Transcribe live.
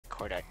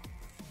Cordite.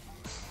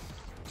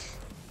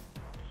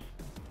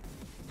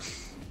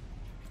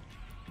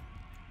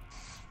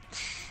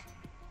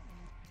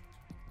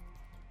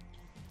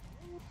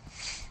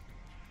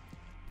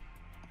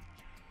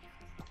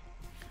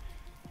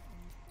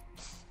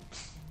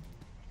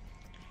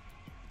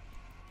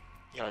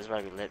 Yo, this about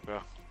to be lit, bro.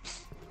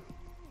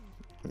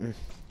 I'm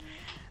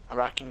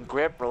rocking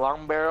grip,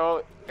 long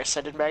barrel,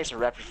 extended mags,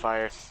 and rapid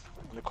fire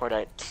on the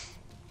Cordite.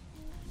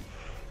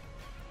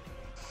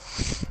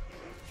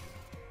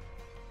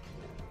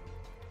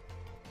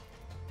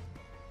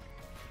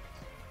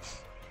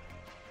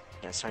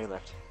 Yeah, it's on your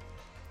left.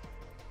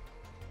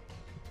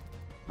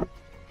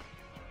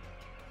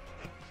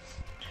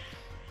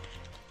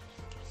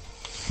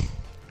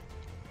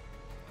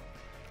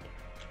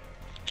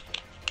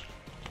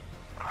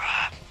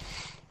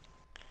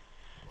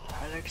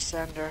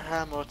 Alexander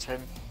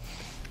Hamilton.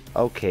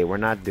 Okay, we're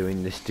not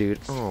doing this, dude.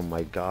 Oh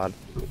my god.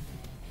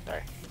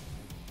 Sorry.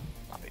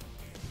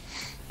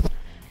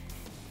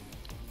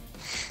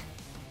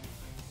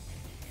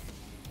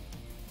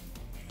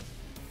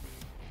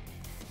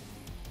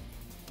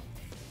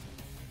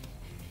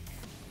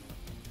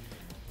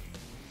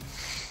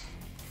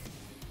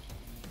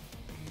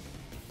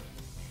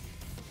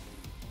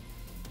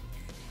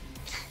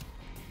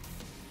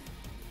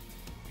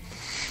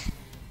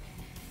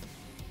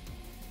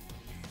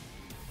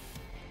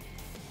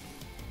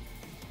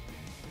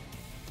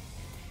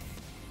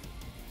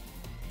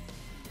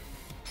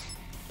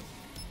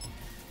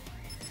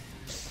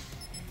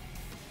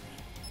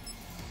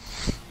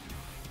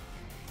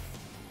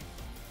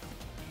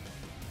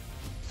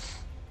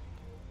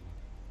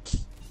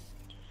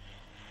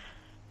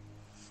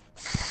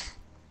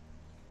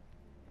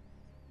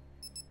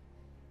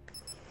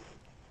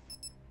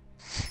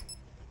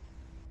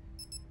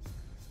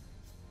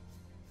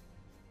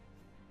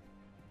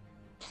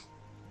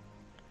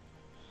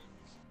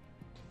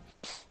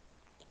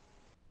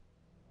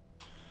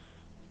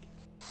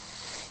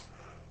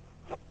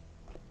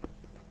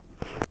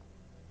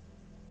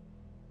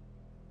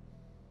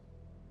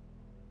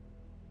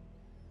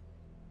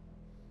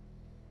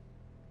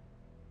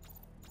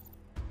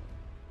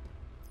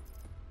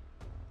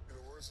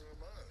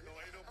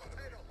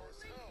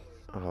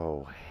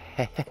 Oh,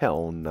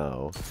 hell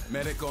no.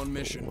 Medic on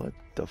mission. What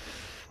the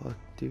fuck,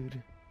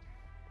 dude?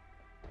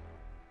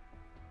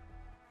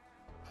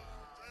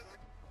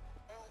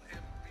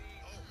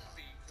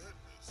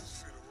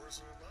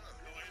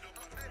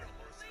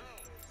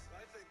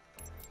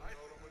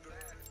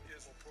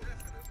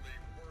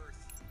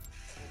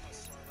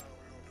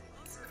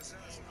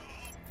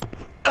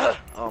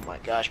 Oh my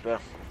gosh, bro.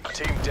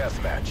 Team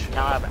deathmatch.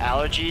 Now I have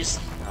allergies?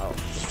 Oh,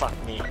 fuck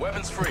me.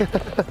 Weapons free.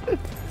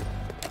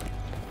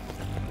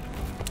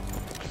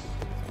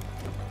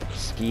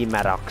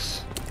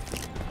 Schematics.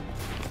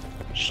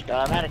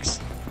 Schematics.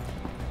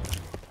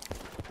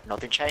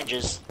 Nothing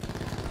changes.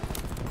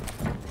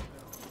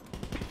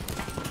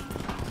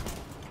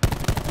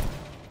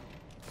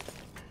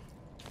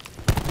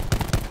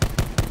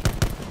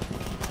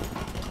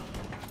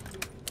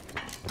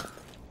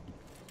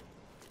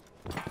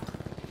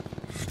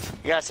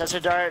 You got a sensor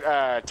dart,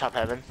 top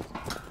heaven.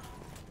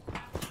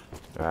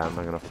 Alright, I'm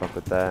not gonna fuck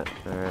with that.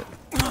 Alright.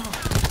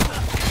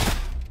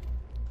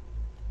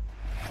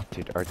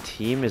 Dude, our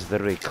team is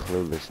literally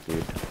clueless,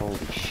 dude. Holy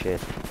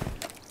shit.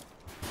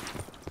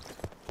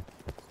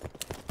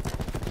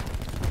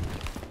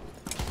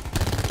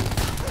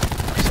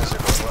 Sensor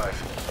goes live.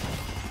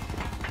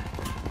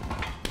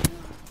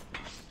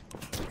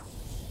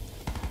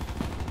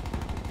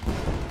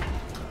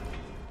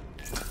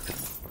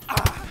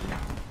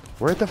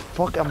 Where the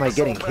fuck am I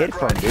getting hit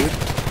from, dude?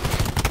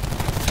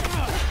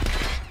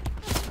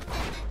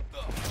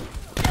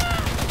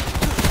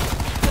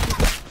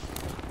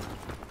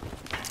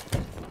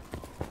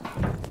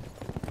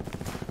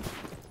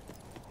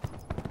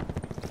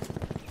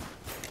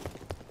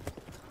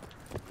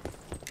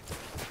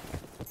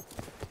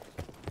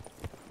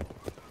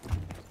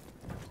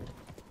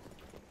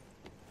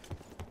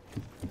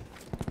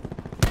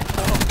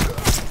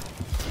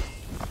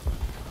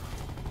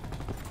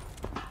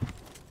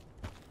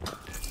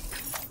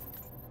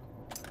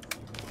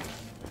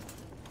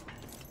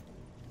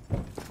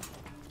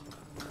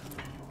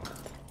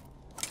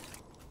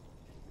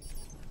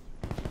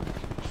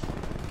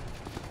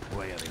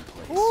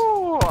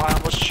 Ooh, I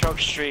almost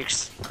choked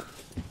streaks.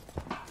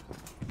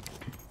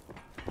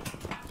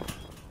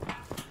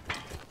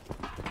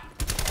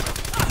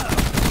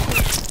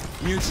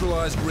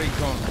 Neutralized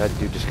recon. That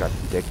dude just got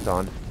dicked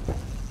on.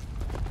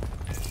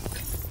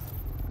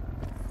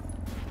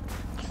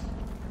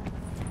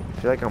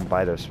 I feel like I'm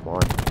by their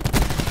spawn.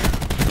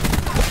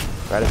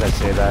 Right as I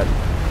say that.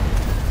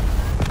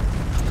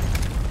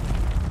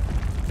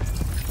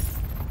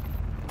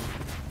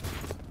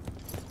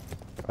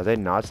 Are they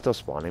not still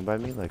spawning by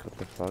me? Like, what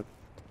the fuck?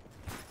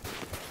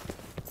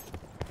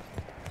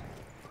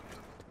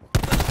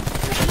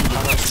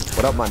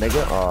 What up, my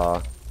nigga?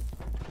 I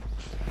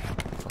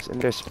was in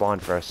their spawn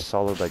for a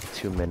solid, like,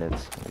 2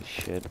 minutes. Holy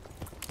shit.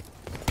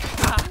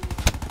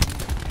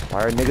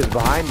 Why are niggas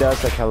behind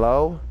us? Like,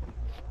 hello?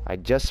 I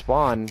just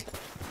spawned.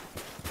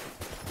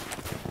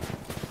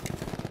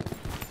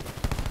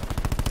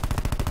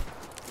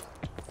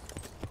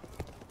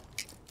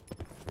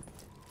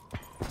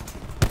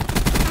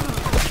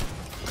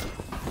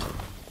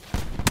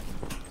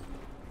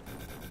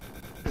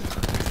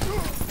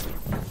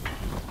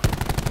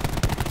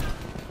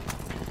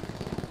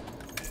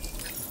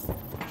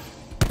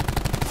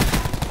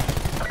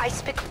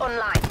 Ice pick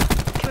online.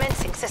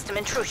 Commencing system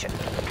intrusion.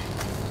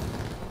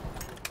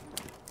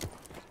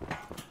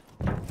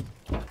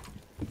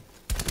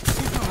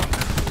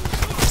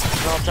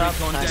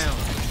 Recon Nice. down.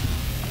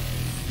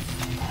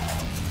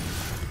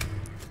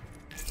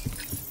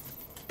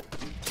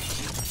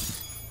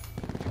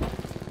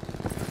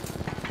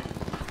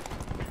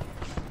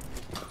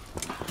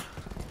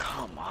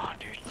 Come on,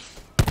 dude.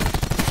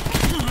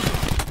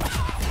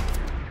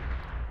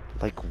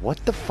 Like, what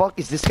the fuck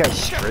is this guy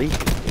strafing,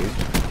 dude?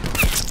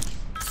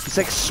 He's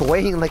like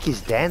swaying like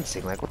he's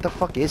dancing. Like, what the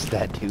fuck is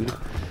that, dude?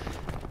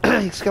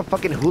 He's got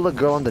fucking hula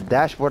girl on the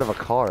dashboard of a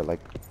car. Like,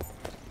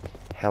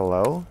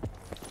 hello?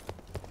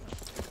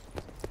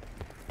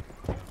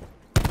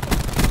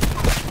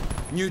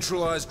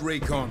 Neutralized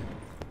recon.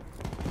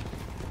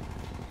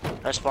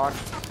 I spawned.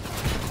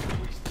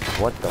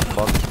 What the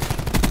fuck?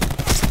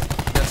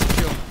 That's a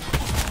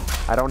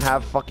kill. I don't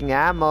have fucking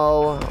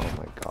ammo. Oh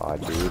my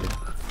god, dude.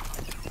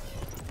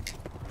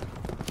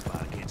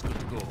 It's good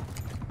to go.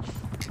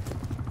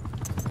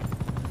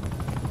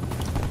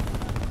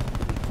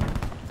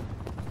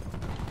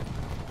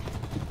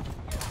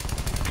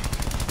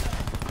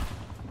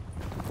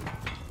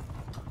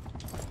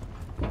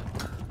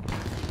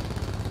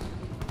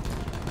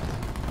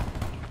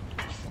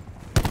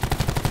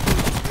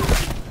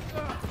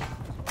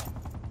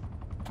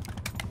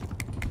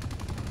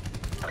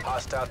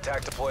 Hostile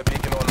TAC deploy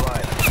beacon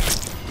online.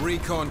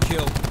 Recon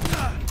kill.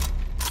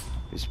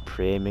 He's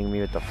pre-aiming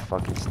me with the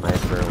fucking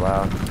sniper.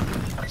 Wow.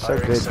 So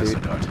Firing good, sensor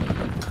dude. dart.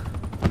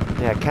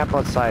 Yeah, camp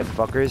outside,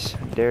 fuckers.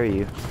 Dare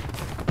you.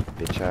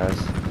 Bitch ass.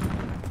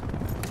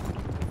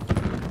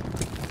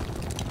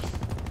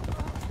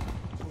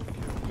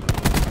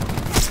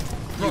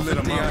 You lit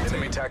 'em up.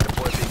 Enemy TAC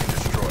deploy beacon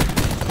destroyed.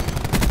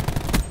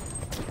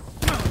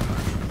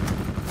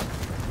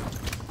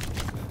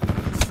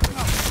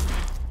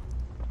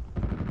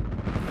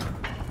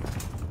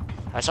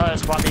 I saw that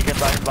spawn beacon,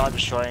 but I'm about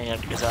destroying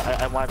it because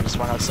I wanted to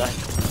spawn outside.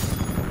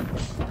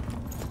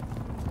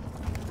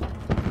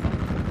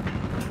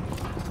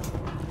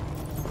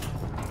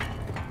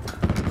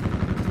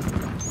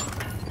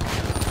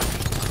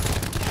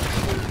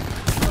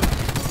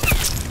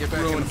 Get back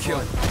in the kill.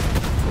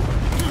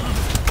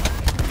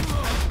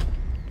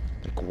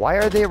 Like, why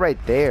are they right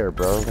there,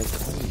 bro? Like,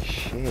 holy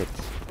shit.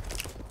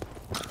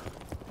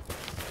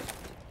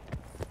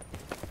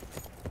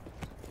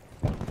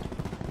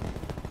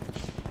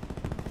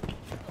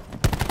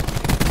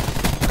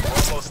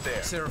 Almost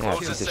there. Sarah, Yeah, Close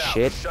piece this of out.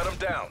 shit. Shut him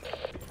down.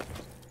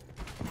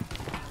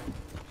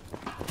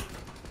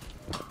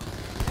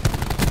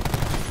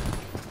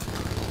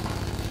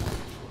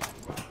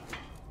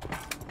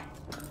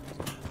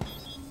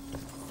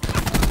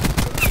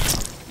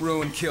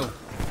 Ruin kill.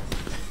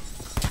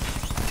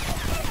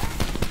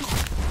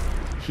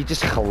 He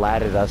just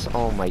collided us.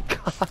 Oh my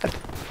god.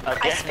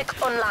 Ice Again.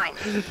 pick online.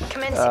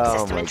 Commencing Oh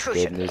system my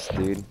intrusion. goodness,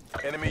 dude.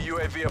 Enemy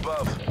UAV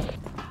above.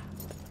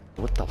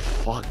 What the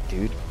fuck,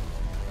 dude?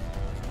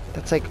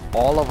 That's like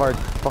all of our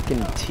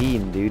fucking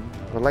team, dude.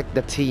 We're like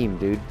the team,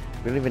 dude.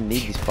 We don't even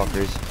need these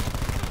fuckers.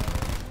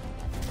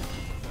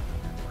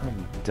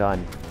 I'm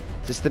done.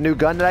 Is this the new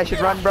gun that I should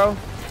run, bro?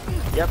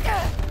 Yep.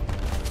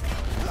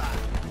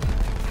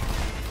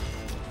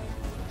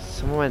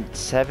 Someone went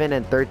 7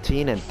 and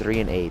 13 and 3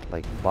 and 8.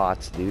 Like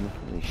bots, dude.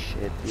 Holy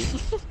shit,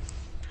 dude.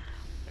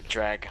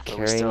 Drag. But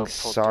we Carrying still pulled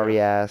sorry through.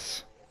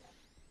 ass.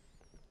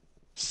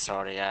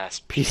 Sorry ass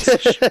Piece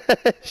piece of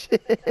of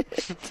shit.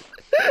 shit.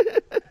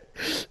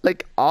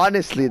 Like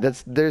honestly,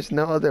 there's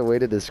no other way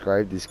to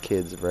describe these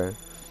kids, bro.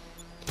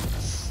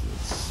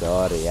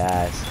 Sorry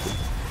ass.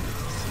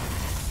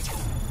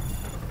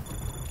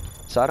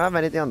 So I don't have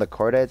anything on the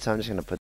cordite, so I'm just gonna put